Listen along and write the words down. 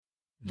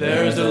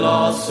There's a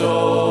lost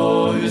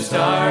soul who's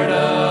tired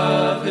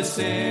of his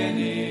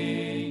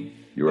sinning.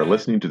 You are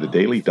listening to the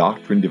Daily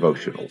Doctrine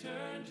Devotional.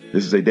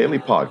 This is a daily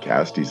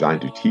podcast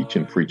designed to teach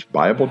and preach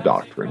Bible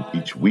doctrine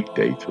each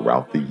weekday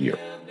throughout the year.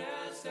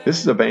 This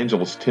is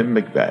Evangelist Tim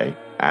McVeigh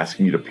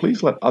asking you to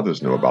please let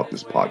others know about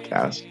this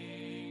podcast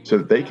so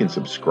that they can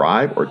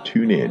subscribe or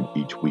tune in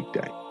each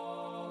weekday.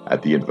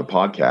 At the end of the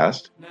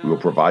podcast, we will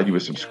provide you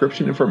with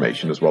subscription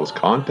information as well as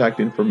contact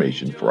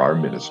information for our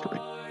ministry.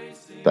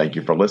 Thank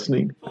you for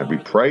listening, and we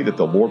pray that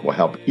the Lord will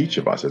help each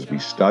of us as we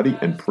study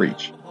and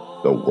preach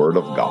the Word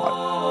of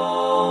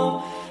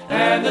God.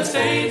 And the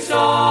saints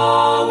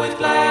all with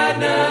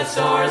gladness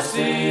are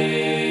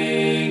singing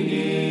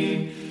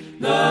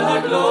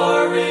the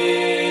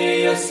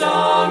glorious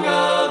song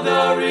of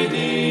the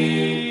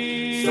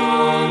redeemed,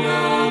 song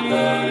of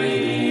the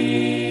redeemed.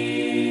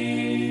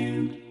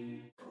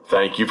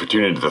 Thank you for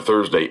tuning into the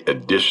Thursday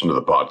edition of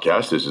the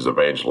podcast. This is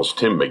Evangelist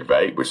Tim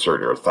McVeigh. We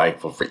certainly are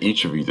thankful for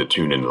each of you that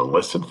tune in and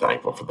listen.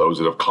 Thankful for those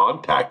that have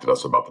contacted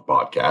us about the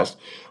podcast.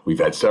 We've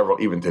had several,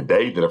 even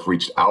today, that have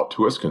reached out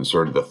to us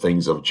concerning the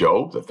things of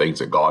Job, the things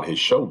that God has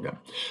shown them.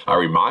 I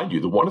remind you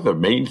that one of the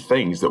main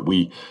things that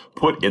we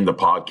put in the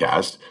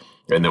podcast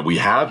and that we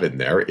have in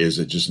there is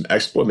just an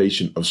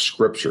explanation of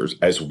scriptures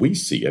as we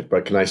see it.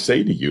 But can I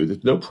say to you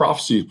that no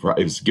prophecy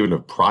is given a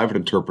private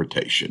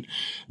interpretation.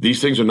 These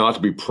things are not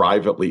to be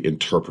privately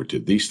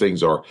interpreted. These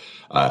things are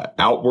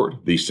outward.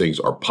 These things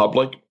are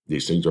public.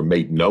 These things are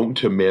made known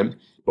to men.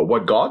 But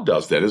what God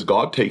does then is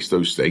God takes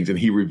those things and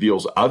he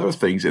reveals other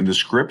things in the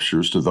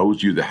scriptures to those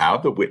of you that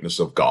have the witness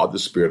of God, the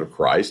Spirit of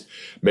Christ,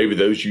 maybe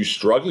those of you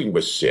struggling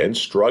with sin,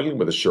 struggling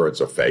with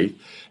assurance of faith,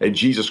 and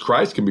Jesus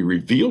Christ can be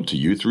revealed to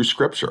you through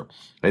scripture.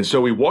 And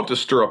so we want to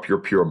stir up your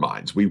pure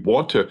minds. We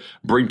want to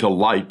bring to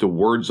light the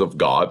words of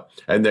God,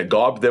 and that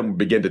God then will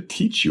begin to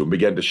teach you and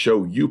begin to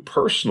show you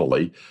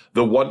personally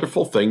the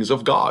wonderful things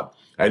of God.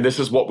 And this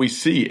is what we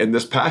see in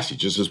this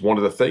passage. This is one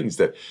of the things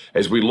that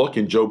as we look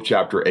in Job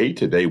chapter 8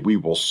 today, we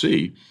will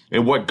see.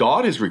 And what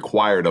God has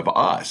required of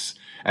us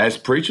as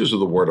preachers of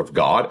the word of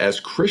God,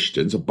 as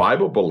Christians,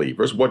 Bible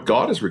believers, what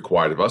God has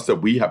required of us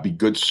that we have be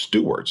good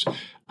stewards.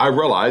 I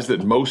realize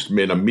that most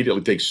men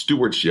immediately take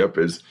stewardship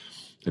as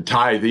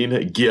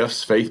tithing,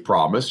 gifts, faith,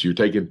 promise. You're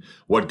taking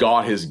what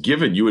God has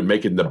given you and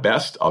making the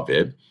best of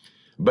it.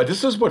 But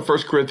this is what 1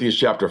 Corinthians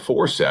chapter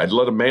 4 said,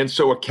 let a man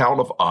so account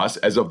of us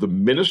as of the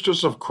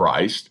ministers of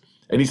Christ.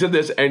 And he said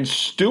this, and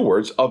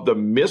stewards of the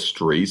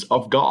mysteries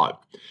of God.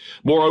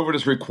 Moreover, it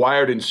is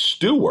required in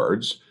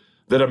stewards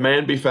that a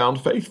man be found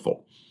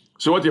faithful.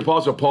 So what the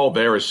Apostle Paul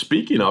there is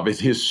speaking of is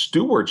his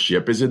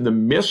stewardship is in the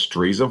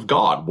mysteries of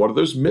God. What are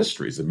those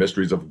mysteries? The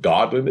mysteries of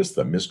godliness,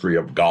 the mystery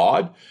of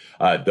God,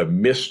 the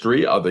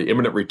mystery of the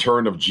imminent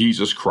return of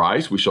Jesus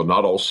Christ. We shall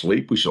not all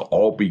sleep. We shall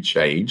all be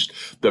changed.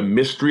 The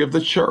mystery of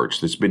the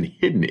church that's been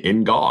hidden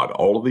in God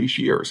all of these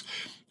years.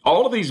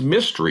 All of these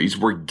mysteries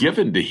were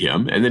given to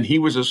him, and then he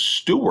was a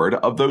steward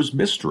of those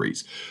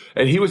mysteries.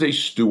 And he was a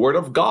steward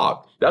of God.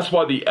 That's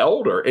why the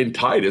elder in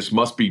Titus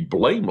must be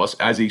blameless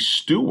as a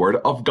steward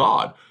of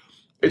God.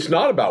 It's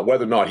not about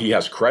whether or not he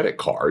has credit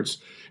cards.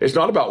 It's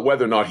not about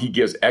whether or not he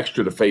gives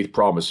extra to Faith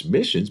Promise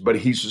Missions, but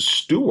he's a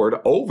steward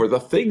over the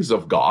things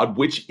of God,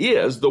 which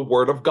is the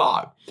Word of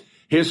God.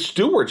 His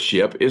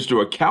stewardship is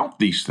to account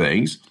these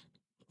things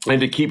and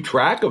to keep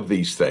track of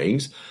these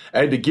things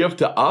and to give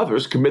to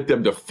others, commit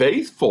them to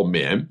faithful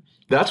men.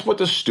 That's what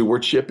the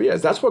stewardship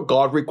is. That's what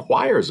God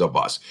requires of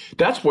us.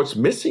 That's what's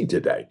missing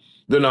today.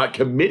 They're not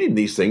committing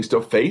these things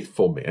to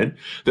faithful men.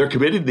 They're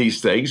committing these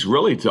things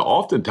really to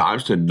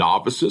oftentimes to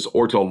novices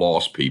or to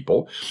lost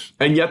people.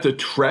 And yet the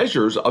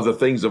treasures of the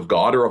things of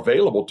God are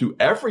available to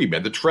every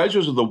man. The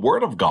treasures of the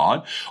Word of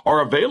God are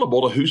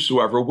available to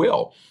whosoever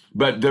will.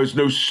 But there's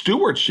no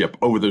stewardship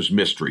over those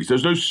mysteries.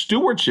 There's no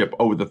stewardship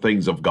over the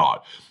things of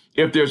God.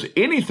 If there's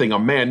anything a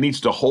man needs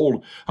to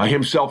hold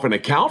himself in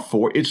account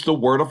for, it's the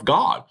Word of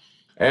God.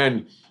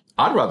 And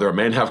I'd rather a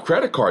man have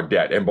credit card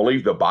debt and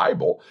believe the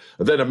Bible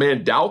than a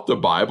man doubt the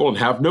Bible and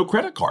have no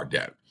credit card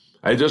debt.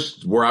 I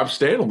just where I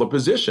stand on the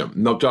position.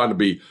 I'm not trying to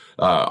be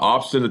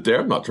obstinate there.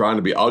 I'm not trying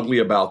to be ugly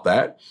about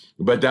that.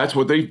 But that's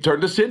what they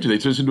turned us into. They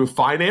turned us into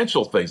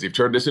financial things. They've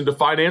turned us into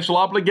financial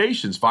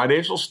obligations,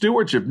 financial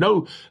stewardship.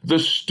 No, the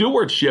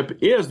stewardship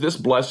is this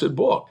blessed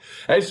book.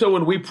 And so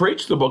when we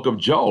preach the book of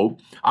Job,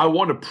 I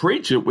want to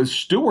preach it with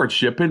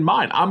stewardship in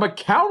mind. I'm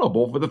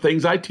accountable for the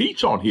things I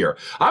teach on here.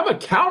 I'm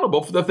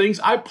accountable for the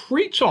things I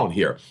preach on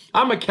here.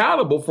 I'm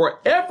accountable for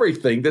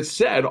everything that's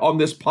said on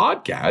this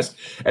podcast.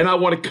 And I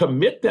want to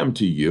commit them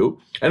to you.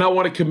 And I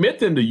want to commit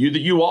them to you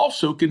that you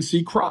also can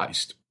see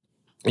Christ.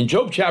 In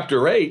Job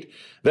chapter 8,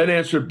 then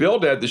answered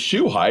Bildad the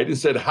Shuhite and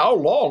said, how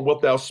long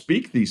wilt thou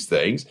speak these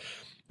things?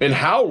 And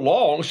how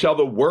long shall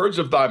the words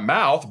of thy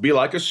mouth be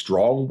like a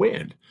strong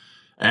wind?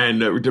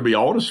 And to be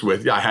honest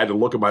with you, I had to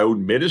look at my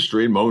own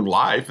ministry and my own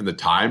life and the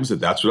times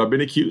that's what I've been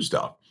accused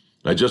of.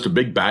 Just a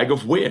big bag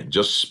of wind,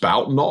 just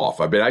spouting off.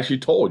 I've been actually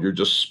told you're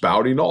just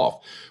spouting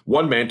off.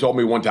 One man told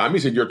me one time, he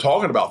said, you're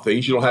talking about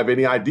things you don't have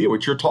any idea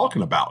what you're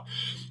talking about.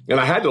 And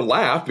I had to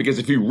laugh because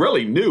if he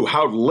really knew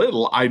how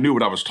little I knew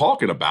what I was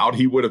talking about,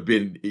 he would have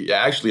been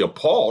actually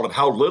appalled at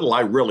how little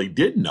I really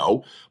did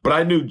know. But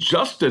I knew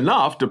just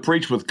enough to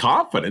preach with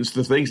confidence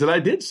the things that I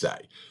did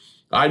say.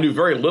 I knew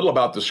very little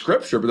about the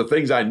scripture, but the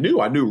things I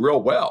knew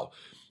real well.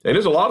 And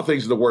there's a lot of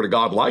things in the Word of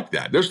God like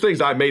that. There's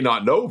things I may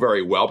not know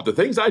very well, but the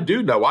things I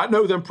do know, I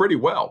know them pretty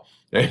well.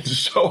 And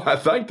so I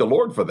thank the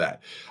Lord for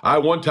that.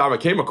 One time I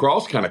came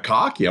across kind of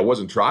cocky. I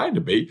wasn't trying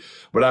to be,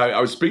 but I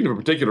was speaking of a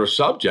particular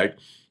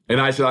subject. And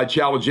I said, I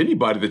challenge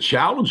anybody to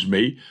challenge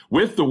me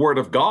with the Word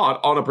of God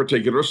on a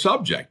particular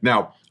subject.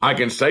 Now, I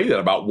can say that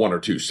about one or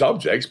two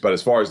subjects, but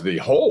as far as the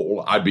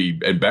whole, I'd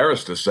be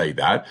embarrassed to say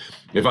that.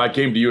 If I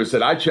came to you and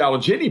said, I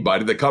challenge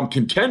anybody to come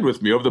contend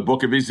with me over the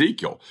book of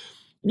Ezekiel.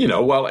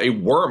 Well, a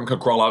worm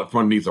could crawl out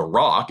from underneath a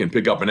rock and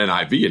pick up an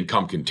NIV and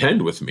come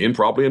contend with me and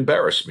probably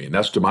embarrass me. And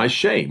that's to my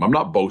shame. I'm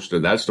not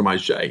boasting. That's to my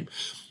shame.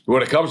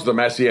 When it comes to the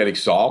Messianic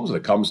Psalms, and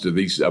it comes to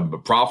these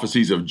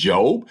prophecies of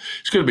Job,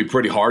 it's going to be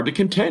pretty hard to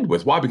contend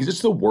with. Why? Because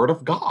it's the Word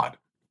of God.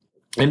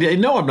 And they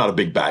know I'm not a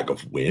big bag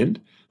of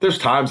wind. There's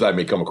times I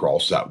may come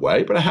across that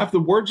way, but I have the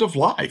words of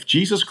life,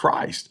 Jesus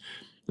Christ.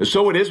 And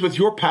so it is with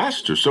your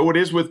pastor. So it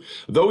is with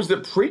those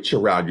that preach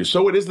around you.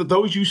 So it is that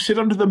those you sit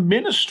under the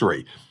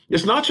ministry.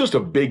 It's not just a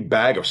big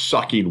bag of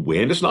sucking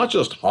wind. It's not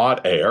just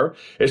hot air.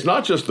 It's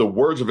not just the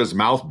words of his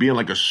mouth being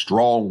like a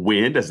strong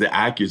wind, as the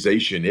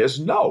accusation is.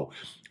 No.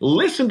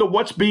 Listen to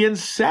what's being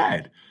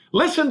said.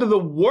 Listen to the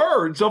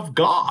words of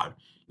God.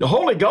 The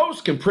Holy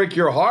Ghost can prick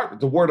your heart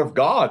with the Word of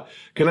God.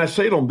 Can I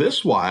say it on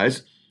this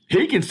wise?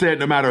 He can say it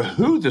no matter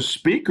who the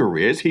speaker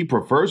is. He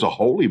prefers a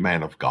holy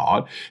man of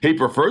God. He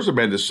prefers a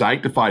man that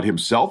sanctified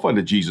himself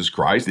unto Jesus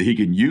Christ, that he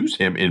can use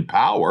him in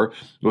power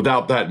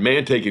without that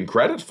man taking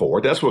credit for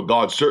it. That's what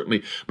God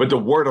certainly, but the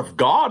Word of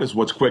God is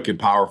what's quick and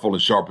powerful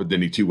and sharper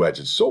than any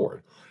two-edged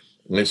sword.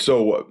 And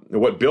so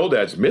what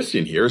Bildad's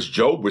missing here is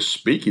Job was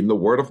speaking the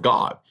Word of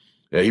God.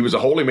 He was a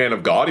holy man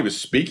of God. He was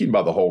speaking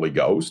by the Holy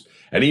Ghost,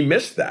 and he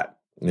missed that.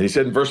 And he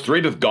said in verse 3,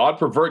 doth God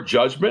pervert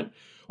judgment?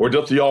 Or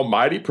doth the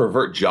Almighty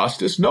pervert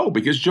justice? No,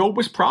 because Job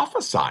was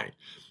prophesying.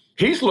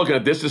 He's looking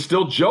at this as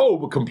still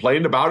Job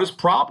complaining about his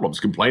problems,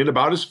 complaining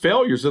about his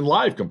failures in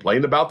life,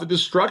 complaining about the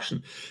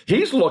destruction.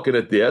 He's looking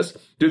at this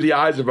through the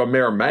eyes of a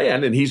mere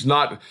man, and he's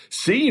not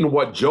seeing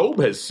what Job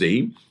has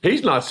seen.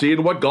 He's not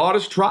seeing what God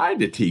is trying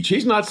to teach.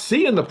 He's not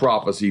seeing the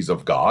prophecies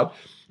of God.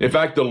 In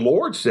fact, the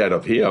Lord said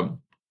of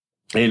him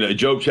in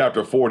Job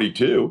chapter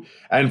 42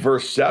 and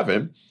verse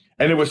 7,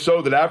 and it was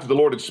so that after the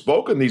Lord had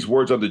spoken these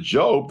words unto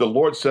Job, the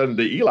Lord said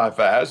unto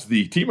Eliphaz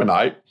the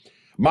Temanite,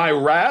 my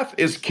wrath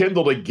is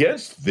kindled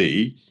against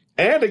thee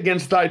and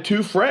against thy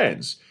two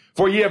friends,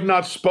 for ye have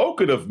not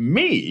spoken of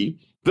me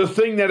the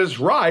thing that is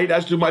right,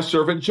 as to my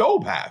servant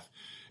Job hath.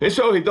 And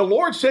so the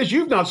Lord says,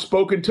 you've not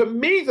spoken to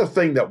me the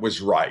thing that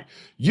was right.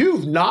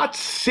 You've not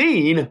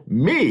seen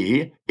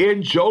me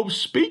in Job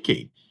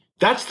speaking.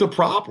 That's the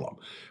problem.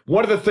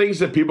 One of the things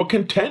that people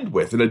contend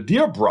with, and a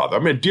dear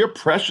brother, a dear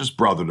precious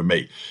brother to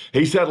me,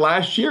 he said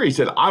last year, he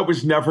said, I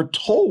was never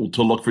told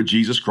to look for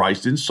Jesus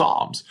Christ in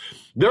Psalms.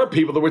 There are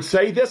people that would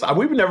say this,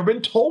 we've never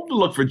been told to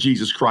look for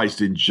Jesus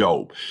Christ in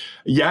Job.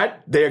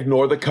 Yet they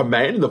ignore the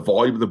command in the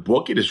volume of the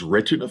book. It is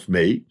written of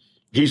me.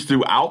 He's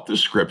throughout the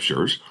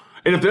scriptures.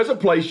 And if there's a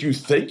place you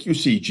think you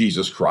see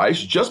Jesus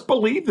Christ, just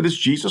believe that it's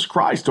Jesus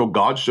Christ till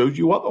God shows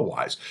you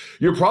otherwise.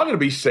 You're probably going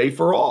to be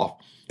safer off.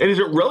 And is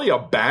it really a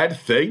bad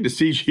thing to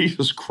see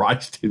Jesus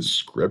Christ in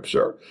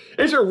Scripture?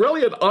 Is it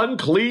really an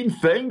unclean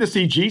thing to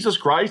see Jesus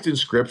Christ in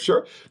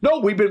Scripture? No,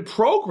 we've been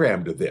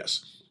programmed to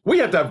this. We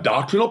have to have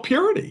doctrinal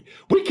purity.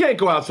 We can't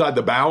go outside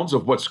the bounds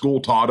of what school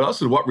taught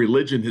us and what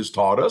religion has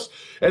taught us.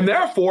 And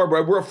therefore,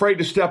 we're afraid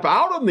to step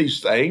out on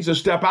these things and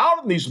step out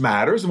on these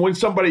matters. And when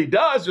somebody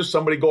does, there's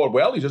somebody going,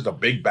 well, he's just a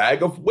big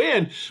bag of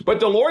wind. But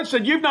the Lord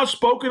said, you've not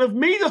spoken of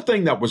me the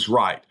thing that was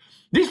right.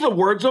 These are the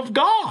words of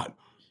God.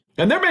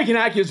 And they're making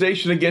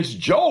accusation against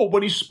Job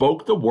when he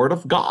spoke the word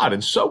of God.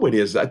 And so it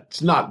is.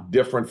 That's not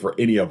different for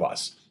any of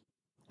us.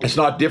 It's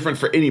not different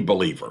for any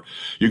believer.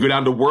 You go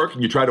down to work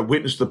and you try to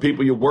witness the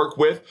people you work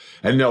with,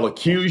 and they'll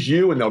accuse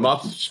you and they'll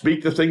not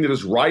speak the thing that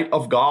is right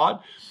of God.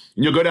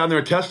 And you'll go down there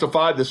and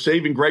testify the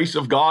saving grace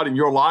of God in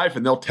your life,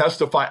 and they'll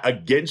testify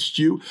against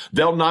you.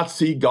 They'll not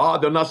see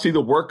God. They'll not see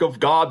the work of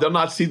God. They'll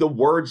not see the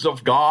words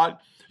of God.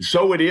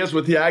 So it is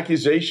with the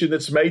accusation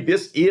that's made.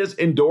 This is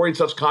enduring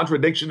such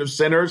contradiction of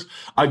sinners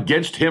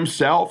against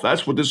himself.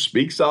 That's what this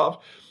speaks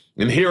of.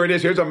 And here it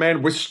is. Here's a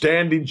man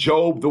withstanding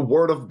Job, the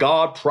word of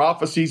God,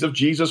 prophecies of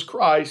Jesus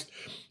Christ.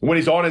 When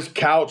he's on his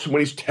couch,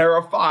 when he's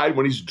terrified,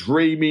 when he's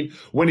dreaming,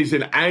 when he's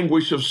in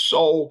anguish of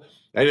soul,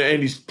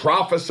 and he's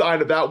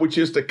prophesying of that which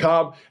is to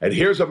come. And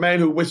here's a man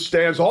who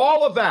withstands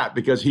all of that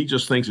because he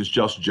just thinks it's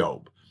just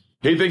Job.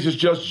 He thinks it's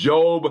just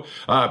Job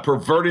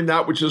perverting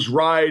that which is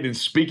right and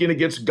speaking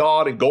against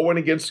God and going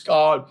against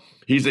God.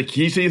 He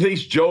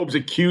thinks Job's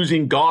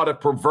accusing God of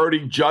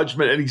perverting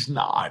judgment, and he's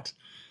not.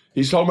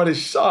 He's talking about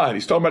his son.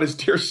 He's talking about his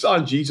dear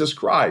son, Jesus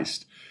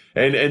Christ.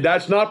 And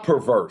that's not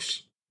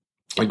perverse.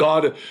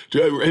 God,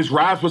 his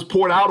wrath was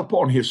poured out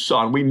upon his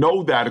son. We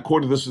know that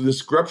according to the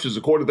scriptures,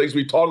 according to things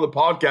we taught on the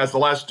podcast the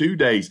last 2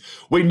 days.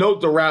 We know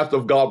the wrath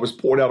of God was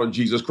poured out on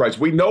Jesus Christ.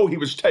 We know he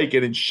was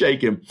taken and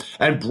shaken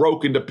and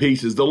broken to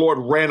pieces. The Lord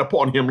ran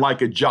upon him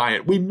like a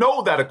giant. We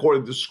know that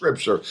according to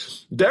scripture.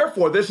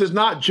 Therefore, this is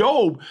not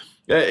Job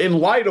in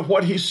light of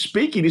what he's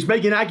speaking. He's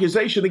making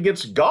accusation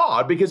against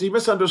God because he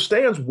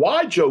misunderstands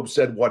why Job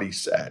said what he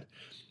said.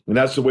 And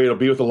that's the way it'll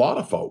be with a lot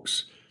of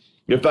folks.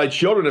 If thy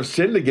children have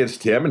sinned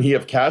against him, and he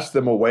have cast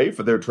them away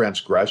for their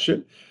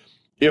transgression,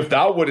 if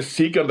thou wouldest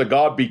seek unto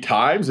God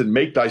betimes, and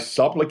make thy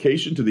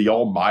supplication to the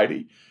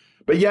Almighty.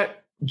 But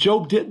yet,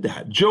 Job did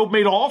that. Job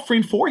made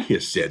offering for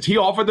his sins. He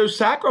offered those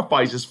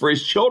sacrifices for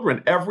his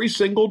children every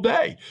single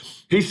day.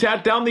 He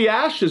sat down the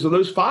ashes of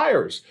those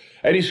fires,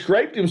 and he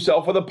scraped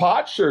himself with a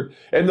potsherd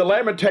in the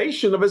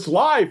lamentation of his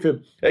life,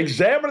 and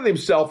examining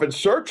himself and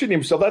searching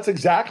himself. That's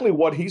exactly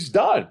what he's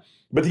done.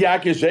 But the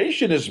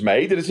accusation is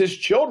made that it's his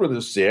children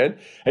that sin,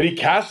 and he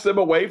casts them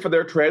away for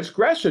their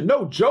transgression.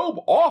 No,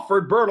 Job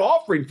offered burnt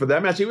offering for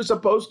them as he was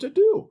supposed to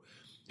do.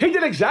 He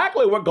did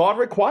exactly what God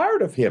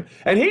required of him.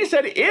 And he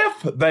said,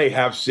 if they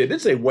have sinned,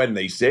 didn't say when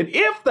they sinned,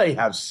 if they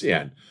have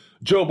sinned,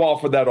 Job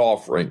offered that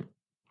offering.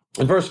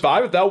 In verse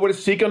 5, if thou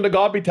wouldest seek unto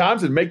God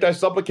betimes and make thy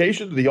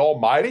supplication to the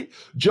Almighty,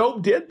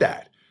 Job did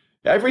that.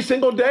 Every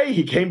single day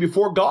he came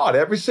before God.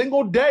 Every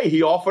single day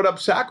he offered up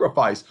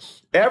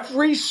sacrifice.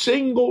 Every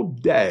single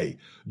day,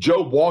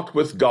 Job walked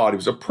with God. He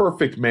was a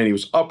perfect man. He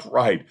was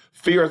upright,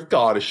 feareth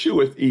God,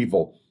 escheweth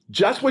evil.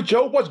 Just what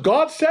Job was.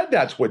 God said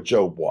that's what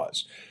Job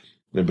was.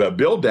 But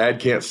Bildad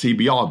can't see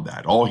beyond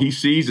that. All he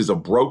sees is a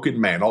broken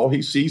man. All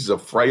he sees is a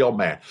frail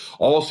man.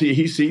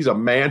 He sees a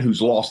man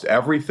who's lost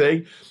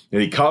everything.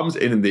 And he comes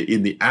in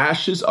the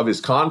ashes of his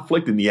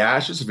conflict, in the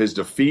ashes of his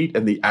defeat,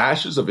 in the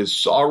ashes of his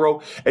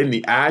sorrow, in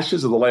the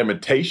ashes of the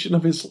lamentation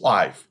of his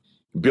life.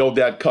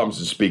 Bildad comes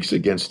and speaks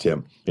against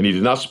him. And he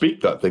did not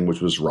speak that thing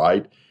which was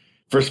right.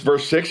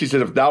 Verse 6, he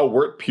said, if thou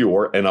wert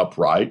pure and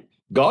upright,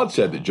 God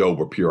said that Job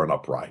were pure and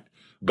upright.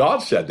 God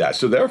said that.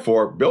 So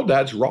therefore,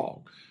 Bildad's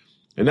wrong.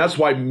 And that's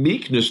why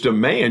meekness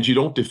demands you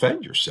don't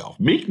defend yourself.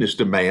 Meekness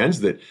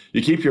demands that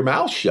you keep your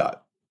mouth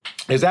shut.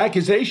 His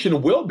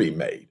accusation will be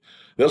made.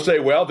 They'll say,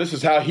 well, this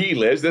is how he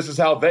lives. This is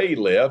how they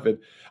live. And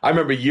I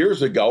remember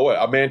years ago,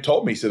 a man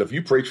told me, he said, if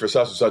you preach for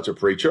such and such a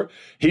preacher,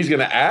 he's going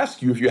to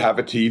ask you if you have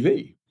a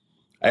TV.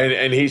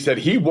 And he said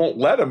he won't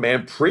let a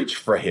man preach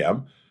for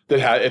him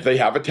if they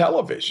have a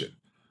television.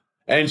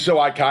 And so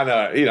I kind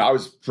of, I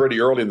was pretty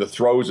early in the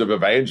throes of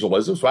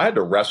evangelism, so I had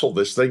to wrestle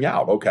this thing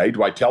out. Okay,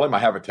 do I tell him I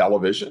have a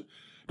television?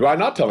 Do I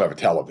not tell him I have a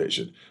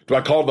television? Do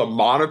I call them a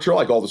monitor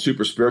like all the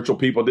super spiritual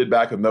people did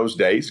back in those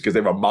days? Because they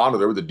have a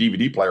monitor with a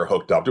DVD player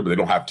hooked up to it, but they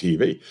don't have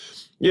TV.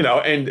 And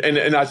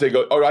I say,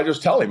 I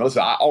just tell him,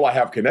 listen, all I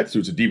have connected to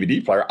is a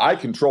DVD player. I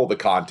control the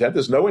content.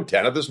 There's no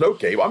antenna. There's no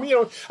cable.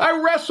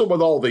 I wrestle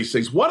with all these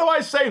things. What do I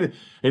say?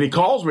 And he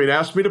calls me and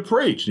asks me to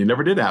preach. And he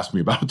never did ask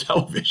me about a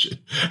television.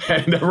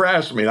 And he never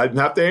asked me. And I didn't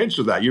have to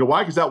answer that. You know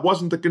why? Because that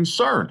wasn't the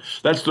concern.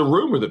 That's the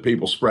rumor that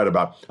people spread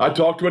about. I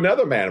talked to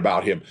another man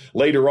about him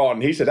later on.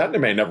 And he said, that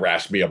man never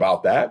asked me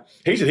about that.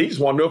 He said, he just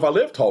wanted to know if I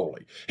lived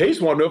holy. He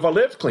just wanted to know if I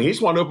lived clean. He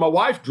just wanted to know if my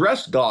wife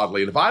dressed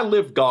godly. And if I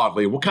lived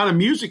godly, and what kind of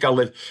music I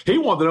lived. He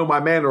wanted to know my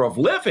manner of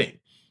living.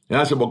 And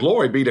I said, well,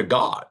 glory be to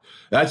God.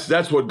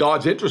 That's what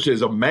God's interest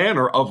is, a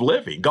manner of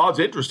living. God's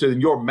interested in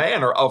your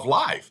manner of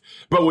life.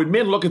 But when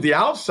men look at the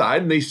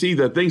outside and they see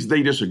the things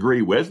they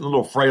disagree with, and the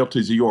little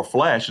frailties of your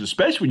flesh, and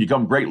especially when you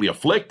become greatly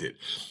afflicted,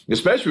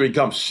 especially when you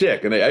become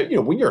sick, and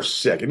when you're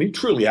sick and you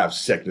truly have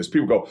sickness,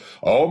 people go,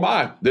 oh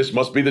my, this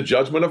must be the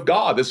judgment of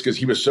God. This because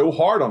he was so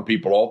hard on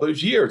people all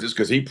those years. It's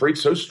because he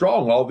preached so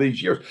strong all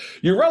these years.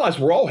 You realize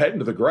we're all heading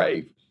to the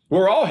grave.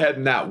 We're all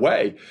heading that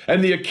way.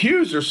 And the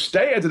accuser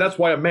stands, and that's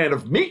why a man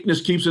of meekness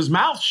keeps his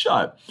mouth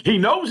shut. He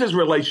knows his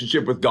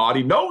relationship with God.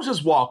 He knows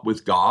his walk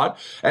with God.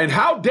 And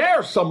how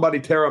dare somebody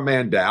tear a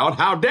man down?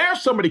 How dare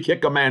somebody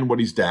kick a man when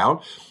he's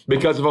down?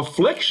 Because of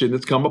affliction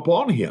that's come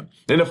upon him.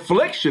 And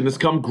affliction that's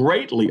come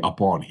greatly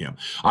upon him.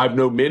 I've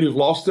known men who've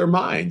lost their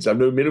minds. I've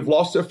known men who've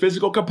lost their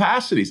physical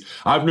capacities.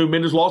 I've known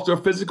men who've lost their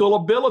physical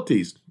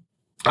abilities.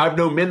 I've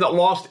known men that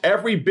lost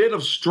every bit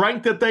of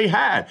strength that they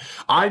had.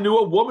 I knew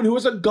a woman who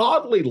was a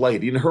godly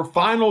lady. In her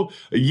final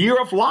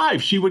year of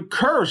life, she would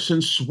curse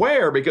and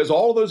swear because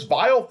all those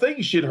vile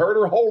things she'd heard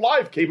her whole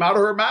life came out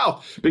of her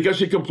mouth because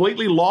she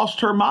completely lost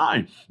her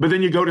mind. But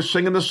then you go to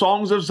singing the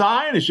songs of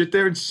Zion and sit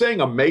there and sing,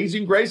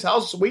 Amazing Grace,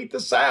 how sweet the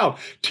sound.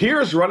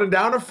 Tears running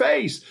down her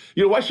face.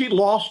 You know why? She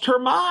lost her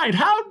mind.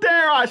 How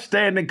dare I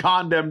stand in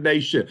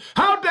condemnation?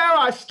 How dare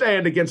I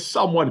stand against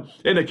someone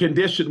in a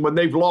condition when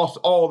they've lost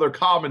all their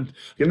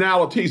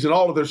commonalities and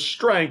all of their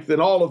strength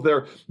and all of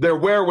their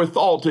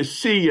wherewithal to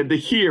see and to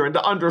hear and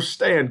to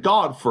understand?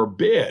 God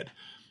forbid.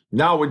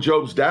 Now when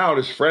Job's down,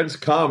 his friends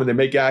come and they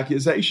make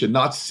accusation,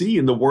 not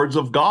seeing the words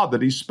of God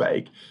that he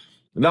spake.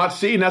 Not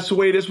seeing, that's the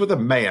way it is with a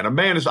man. A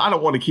man is, I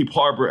don't want to keep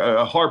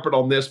harping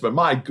on this, but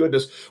my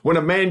goodness, when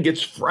a man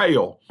gets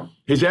frail,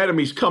 His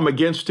enemies come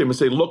against him and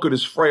say, look at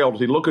his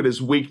frailty, look at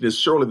his weakness.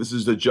 Surely this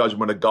is the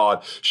judgment of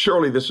God.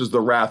 Surely this is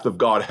the wrath of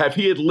God. If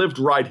he had lived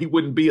right, he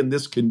wouldn't be in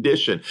this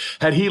condition.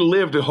 Had he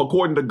lived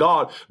according to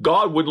God,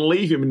 God wouldn't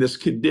leave him in this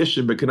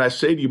condition. But can I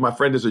say to you, my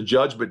friend, there's a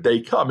judgment day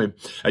coming,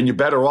 and you're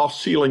better off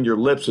sealing your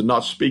lips and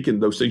not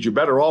speaking those things. You're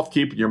better off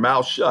keeping your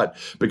mouth shut,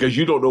 because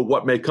you don't know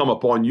what may come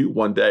upon you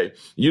one day.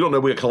 You don't know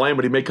what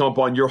calamity may come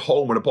upon your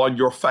home and upon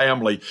your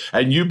family,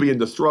 and you be in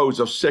the throes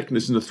of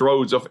sickness, in the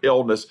throes of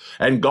illness,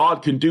 and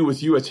God can do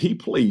with you as he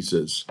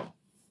pleases.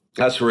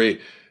 That's where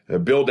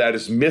Bildad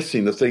is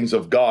missing the things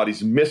of God.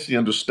 He's missing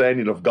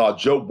understanding of God.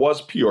 Job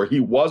was pure.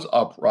 He was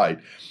upright.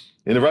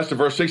 And the rest of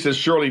verse 6 says,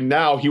 surely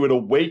now he would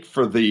await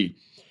for thee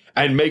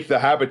and make the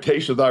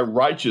habitation of thy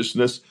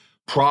righteousness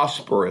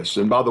prosperous.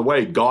 And by the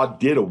way, God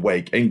did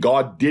awake, and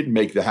God did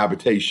make the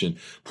habitation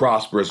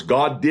prosperous.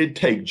 God did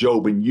take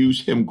Job and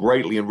use him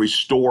greatly and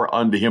restore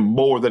unto him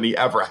more than he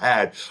ever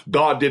had.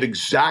 God did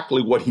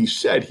exactly what he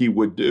said he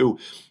would do.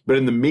 But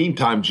in the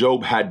meantime,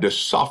 Job had to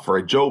suffer.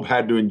 Job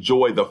had to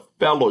enjoy the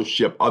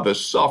fellowship of the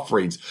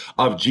sufferings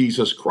of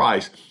Jesus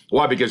Christ.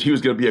 Why? Because he was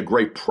going to be a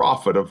great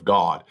prophet of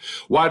God.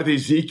 Why did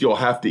Ezekiel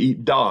have to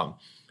eat dung?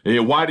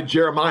 And why did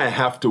Jeremiah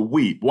have to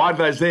weep? Why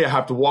did Isaiah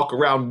have to walk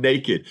around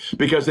naked?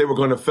 Because they were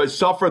going to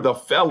suffer the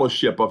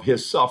fellowship of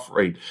his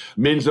suffering.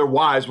 Men, their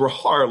wives were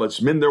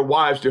harlots. Men, their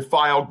wives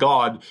defiled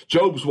God.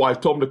 Job's wife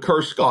told him to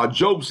curse God.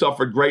 Job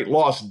suffered great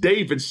loss.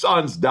 David's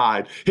sons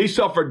died. He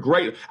suffered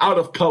great. Out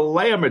of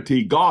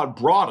calamity, God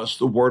brought us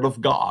the word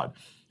of God.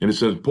 And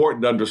it's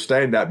important to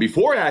understand that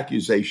before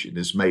accusation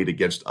is made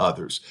against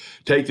others.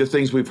 Take the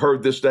things we've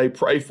heard this day,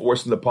 pray for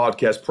us in the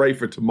podcast, pray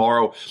for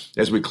tomorrow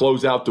as we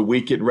close out the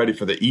weekend, ready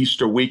for the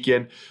Easter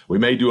weekend. We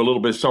may do a little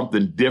bit of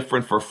something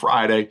different for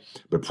Friday,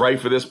 but pray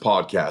for this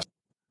podcast.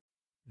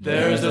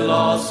 There's a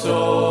lost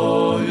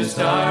soul who's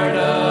tired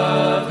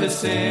of his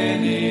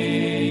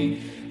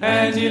sinning,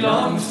 and he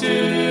longs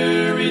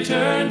to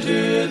return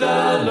to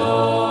the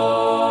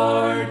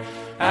Lord.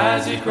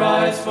 As he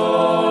cries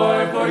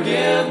for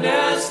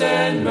forgiveness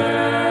and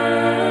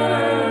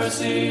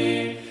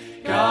mercy,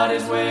 God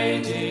is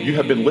waiting. You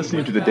have been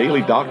listening to the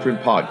Daily Doctrine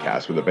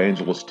Podcast with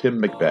Evangelist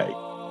Tim McVeigh.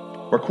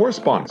 For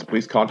correspondence,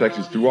 please contact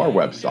us through our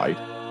website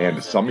and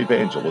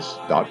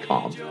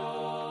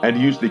someevangelists.com,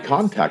 and use the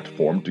contact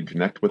form to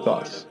connect with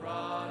us.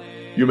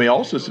 You may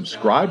also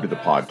subscribe to the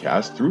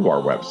podcast through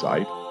our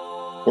website,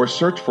 or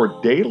search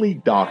for Daily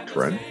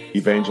Doctrine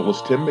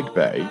Evangelist Tim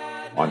McVeigh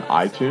on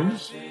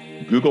iTunes,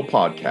 Google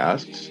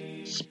Podcasts,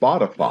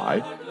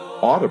 Spotify,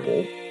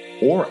 Audible,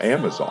 or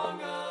Amazon.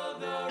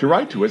 To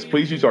write to us,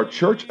 please use our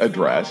church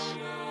address,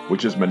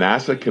 which is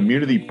Manasseh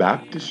Community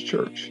Baptist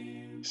Church,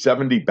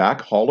 70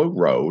 Back Hollow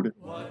Road,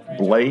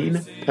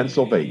 Blaine,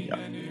 Pennsylvania,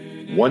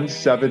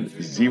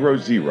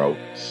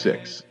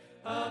 17006.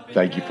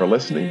 Thank you for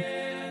listening,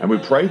 and we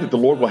pray that the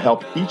Lord will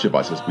help each of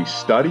us as we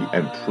study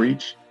and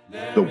preach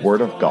the Word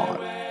of God.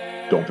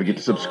 Don't forget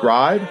to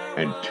subscribe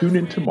and tune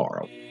in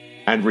tomorrow.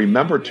 And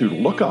remember to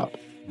look up,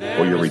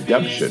 for your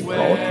redemption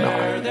draweth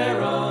nigh.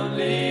 There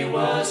only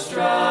was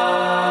strife.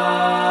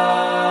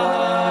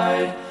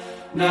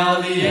 Now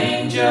the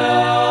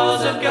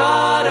angels of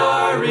God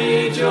are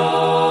rejoicing,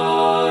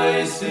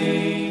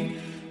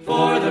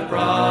 for the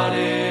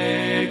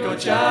prodigal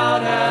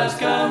child has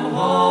come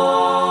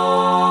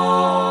home,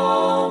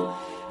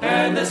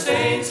 and the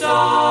saints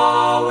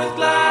all with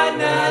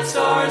gladness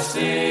are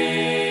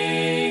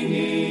singing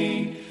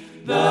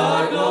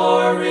the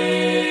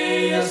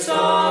glorious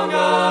song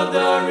of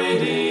the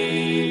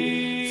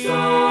redeemed,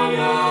 song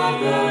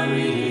of the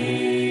redeemed.